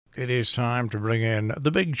It is time to bring in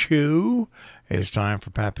the big chew. It's time for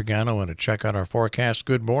Pat Pagano and to check out our forecast.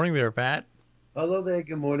 Good morning there, Pat. Hello there.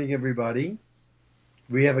 Good morning, everybody.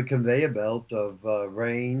 We have a conveyor belt of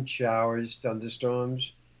rain, showers,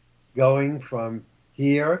 thunderstorms going from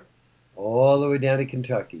here all the way down to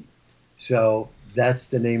Kentucky. So that's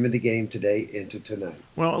the name of the game today into tonight.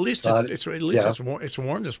 Well, at least Cloudy, yeah, it's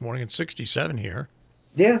warm this morning. It's 67 here.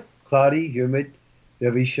 yeah, cloudy, humid.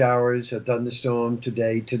 There'll be showers, a thunderstorm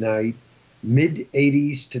today, tonight. Mid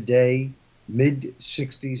 80s today, mid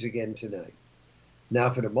 60s again tonight. Now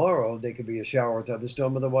for tomorrow, there could be a shower or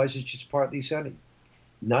thunderstorm. Otherwise, it's just partly sunny.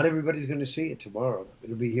 Not everybody's going to see it tomorrow.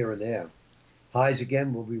 It'll be here and there. Highs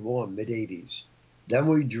again will be warm, mid 80s. Then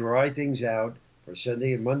we dry things out for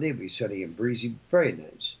Sunday and Monday. It'll be sunny and breezy, very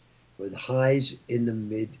nice, with highs in the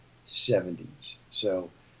mid 70s. So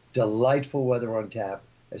delightful weather on tap,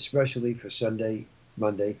 especially for Sunday,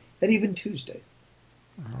 Monday, and even Tuesday.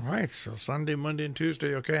 All right, so Sunday, Monday, and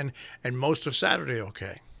Tuesday, okay, and most of Saturday,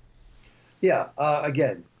 okay. Yeah,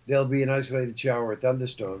 again, there'll be an isolated shower or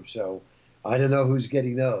thunderstorm. So I don't know who's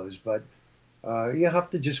getting those, but you have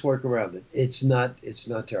to just work around it. It's not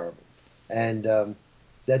terrible, and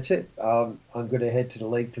that's it. I'm going to head to the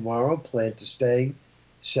lake tomorrow. Plan to stay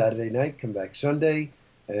Saturday night, come back Sunday,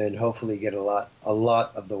 and hopefully get a lot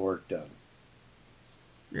of the work done.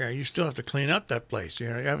 Yeah, you still have to clean up that place. You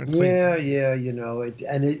haven't cleaned. Yeah, yeah,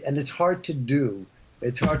 and it's hard to do.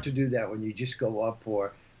 It's hard to do that when you just go up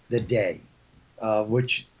for the day,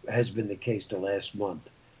 which has been the case the last month.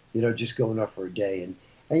 Just going up for a day, and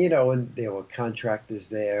there were contractors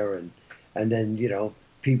there, and then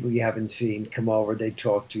people you haven't seen come over. They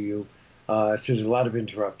talk to you, so there's a lot of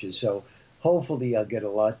interruptions. So hopefully I'll get a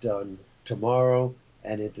lot done tomorrow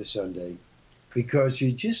and into Sunday, because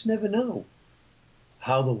you just never know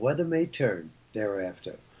how the weather may turn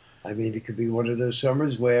thereafter. I mean, it could be one of those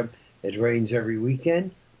summers where it rains every weekend,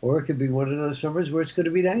 or it could be one of those summers where it's going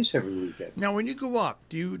to be nice every weekend. Now, when you go up,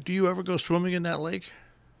 do you ever go swimming in that lake?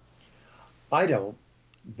 I don't,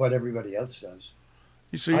 but everybody else does.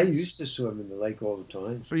 You so I you, used to swim in the lake all the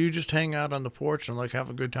time. so you just hang out on the porch and like have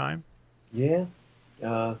a good time? Yeah.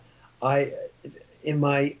 Uh, I, in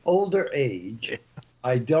my older age,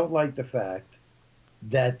 I don't like the fact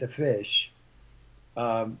that the fish,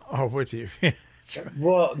 um, Oh, with you. That's right.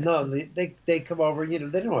 well, no, they come over. They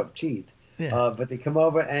don't have teeth, Yeah, but they come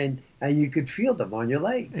over and you could feel them on your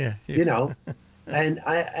leg. yeah, yeah. You know,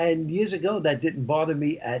 and years ago that didn't bother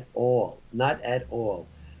me at all, not at all.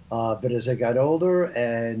 But as I got older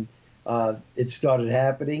and it started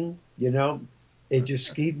happening, it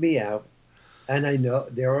just skeeved me out. And I know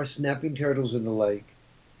there are snapping turtles in the lake.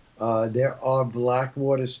 There are black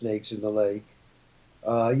water snakes in the lake.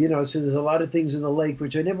 So there's a lot of things in the lake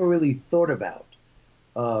which I never really thought about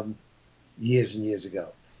um, years and years ago.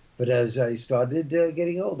 But as I started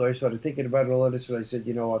getting older, I started thinking about it all this, and I said,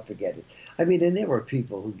 you know what, forget it. I mean, and there were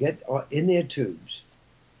people who get in their tubes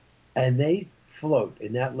and they float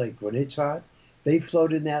in that lake when it's hot. They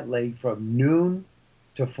float in that lake from noon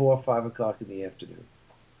to 4 or 5 o'clock in the afternoon,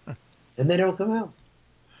 and they don't come out.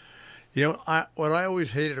 What I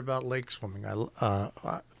always hated about lake swimming,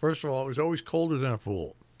 first of all, it was always colder than a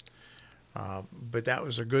pool, but that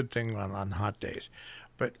was a good thing on hot days.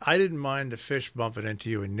 But I didn't mind the fish bumping into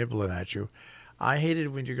you and nibbling at you. I hated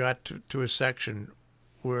when you got to a section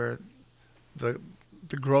where the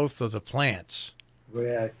the growth of the plants.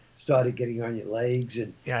 Where I started getting on your legs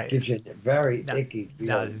and Yeah, gives you a very now, icky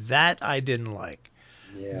now feeling. that I didn't like.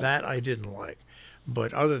 Yeah. That I didn't like.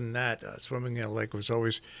 But other than that, swimming in a lake was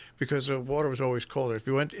always because the water was always colder. If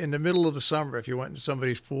you went in the middle of the summer, if you went into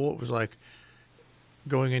somebody's pool, it was like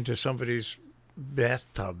going into somebody's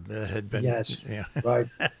bathtub that had been, Yes. yeah, Right.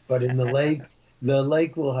 But in the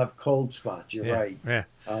lake will have cold spots. You're yeah, right. yeah.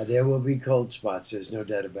 There will be cold spots. There's no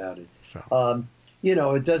doubt about it. So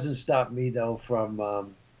It doesn't stop me though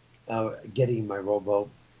from getting my rowboat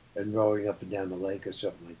and rowing up and down the lake or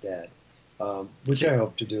something like that, which can, I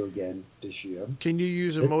hope to do again this year. can you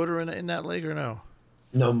use a It, motor in that lake or no?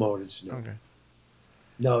 no motors, no, Okay.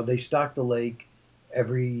 no. They stock the lake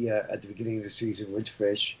every at the beginning of the season with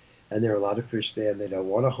fish, and there are a lot of fish there, and they don't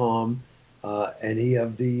want to harm any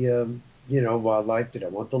of the wildlife. They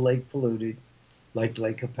don't want the lake polluted, like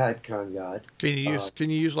Lake Patcon got. Uh, Can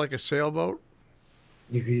you use like a sailboat?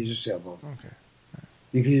 you can use a sailboat. Okay.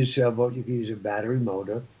 You can use a sailboat. You can use a battery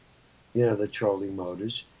motor. The trolling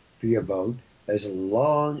motors for your boat, as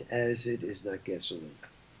long as it is not gasoline.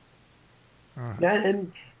 Uh,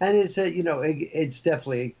 And it's it's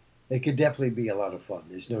definitely it could definitely be a lot of fun.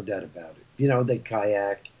 There's no doubt about it. They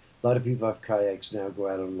kayak. A lot of people have kayaks now. Go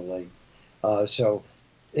out on the lake. So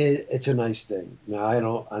It's a nice thing. Now, I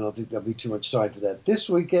don't think there'll be too much time for that this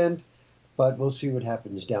weekend, but we'll see what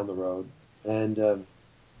happens down the road. And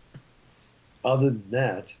other than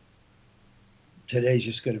that, today's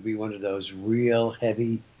just going to be one of those real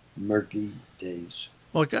heavy, murky days.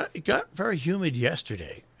 Well, it got very humid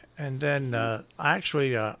yesterday, and then I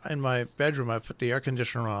actually in my bedroom I put the air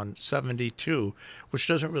conditioner on 72, which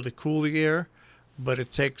doesn't really cool the air, but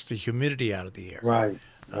it takes the humidity out of the air. Right,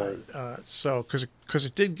 right. So, because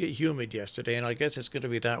it did get humid yesterday, and I guess it's going to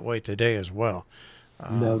be that way today as well.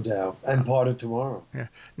 No doubt. And part of tomorrow. Yeah.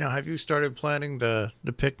 Now, have you started planning the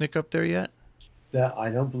picnic up there yet? That I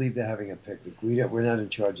don't believe they're having a picnic. We're not in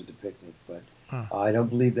charge of the picnic, but Huh. I don't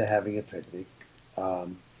believe they're having a picnic.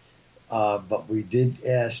 Um, but we did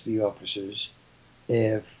ask the officers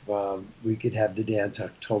if we could have the dance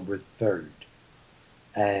October 3rd.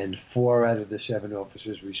 And four out of the seven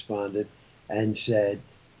officers responded and said,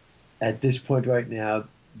 at this point right now,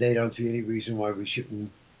 they don't see any reason why we shouldn't,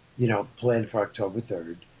 plan for October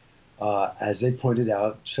 3rd. As they pointed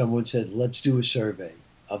out, someone said, let's do a survey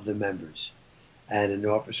of the members. And an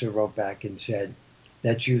officer wrote back and said,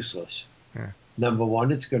 that's useless. Yeah. Number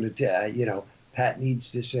one, it's going to, Pat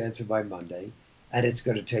needs this answer by Monday, and it's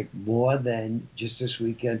going to take more than just this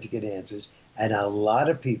weekend to get answers. And a lot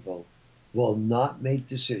of people will not make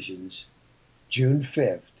decisions June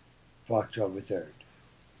 5th for October 3rd,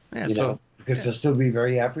 Yeah. So. because Yeah. they'll still be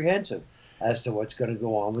very apprehensive as to what's going to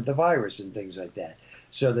go on with the virus and things like that.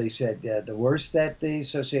 So they said the worst that the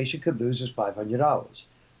association could lose is $500,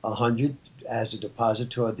 100 as a deposit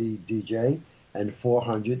toward the DJ, and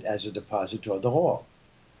 400 as a deposit toward the hall.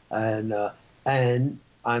 And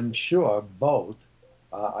I'm sure both.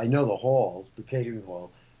 I know the hall, the catering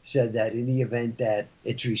hall, said that in the event that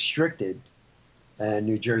it's restricted and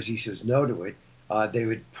New Jersey says no to it, they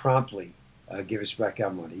would promptly give us back our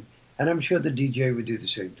money. And I'm sure the DJ would do the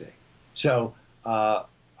same thing. So,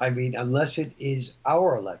 I mean, unless it is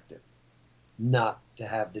our elective not to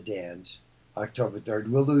have the dance October 3rd,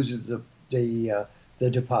 we'll lose the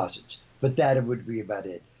deposits. But that would be about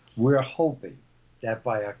it. We're hoping that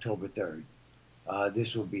by October 3rd,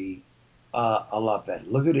 this will be a lot better.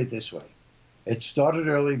 Look at it this way. It started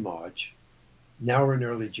early March. Now we're in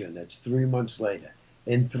early June. That's 3 months later.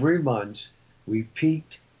 In 3 months, we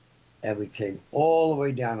peaked and we came all the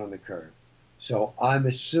way down on the curve. So I'm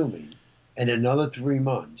assuming in another 3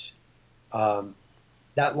 months,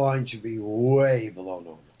 that line should be way below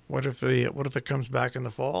normal. What if it comes back in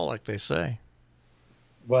the fall, like they say?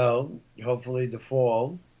 Well, hopefully the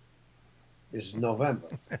fall is November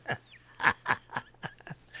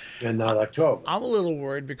and not October. I'm a little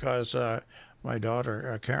worried because my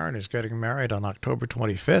daughter Karen is getting married on October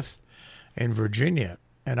 25th in Virginia,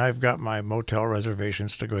 and I've got my motel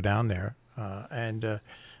reservations to go down there and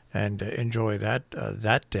enjoy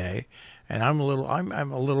that day. And I'm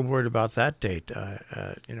a little worried about that date.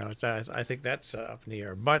 I think that's up in the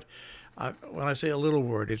air. But when I say a little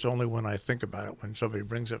worried, it's only when I think about it. When somebody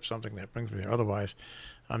brings up something that brings me there. Otherwise,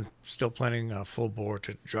 I'm still planning full bore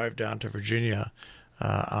to drive down to Virginia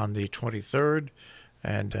on the 23rd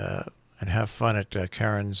and have fun at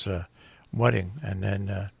Karen's wedding, and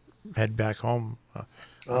then head back home on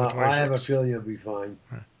the I have a 26th. feeling you'll be fine.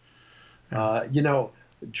 Yeah.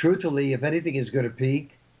 Truthfully, if anything is going to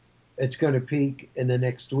peak, it's going to peak in the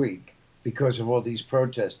next week because of all these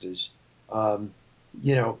protesters, um,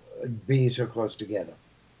 you know, being so close together.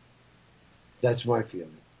 That's my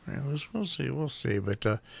feeling. Yeah, we'll see, we'll see. But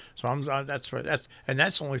so that's right.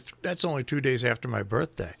 That's only 2 days after my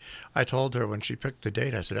birthday. I told her when she picked the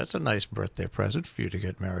date. I said that's a nice birthday present for you to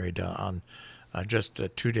get married on just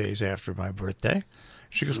 2 days after my birthday.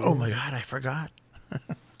 She goes, "Oh my God, I forgot."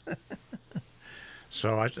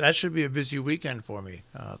 So that should be a busy weekend for me.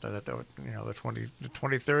 The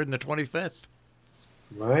 23rd and the 25th.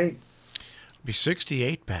 Right? Be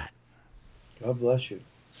 68, Pat. God bless you.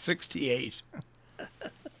 68.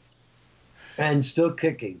 And still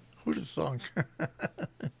kicking. Who'd have thunk?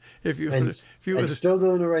 if you And, would, if you and would, still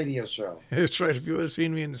doing a radio show. That's right. If you would have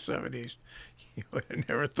seen me in the 70s, you would have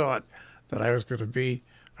never thought that I was going to be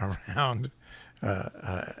around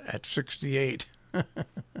at 68.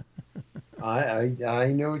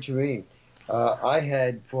 I know what you mean. I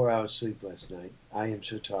had 4 hours sleep last night. I am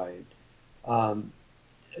so tired. Um,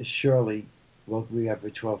 Shirley woke me up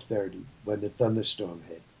at 12:30 when the thunderstorm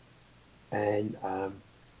hit, and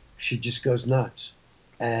she just goes nuts,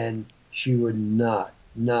 and she would not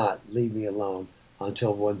leave me alone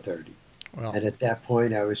until 1:30. Well, And at that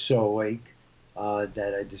point, I was so awake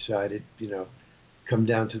that I decided, come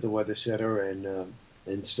down to the weather center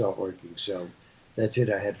and start working. So That's it.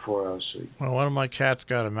 I had 4 hours sleep. Well, one of my cats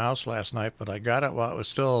got a mouse last night, but I got it while it was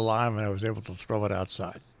still alive, and I was able to throw it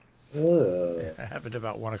outside. Ugh. It happened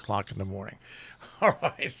about 1 o'clock in the morning. All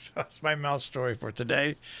right, so that's my mouse story for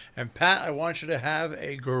today. And Pat, I want you to have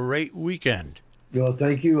a great weekend. Well,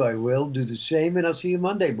 thank you. I will do the same, and I'll see you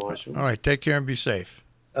Monday, Marshall. All right, take care and be safe.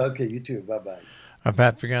 Okay, you too. Bye bye. I'm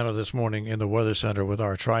Pat Pagano this morning in the Weather Center with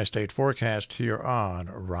our Tri-State forecast here on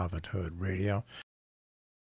Robin Hood Radio.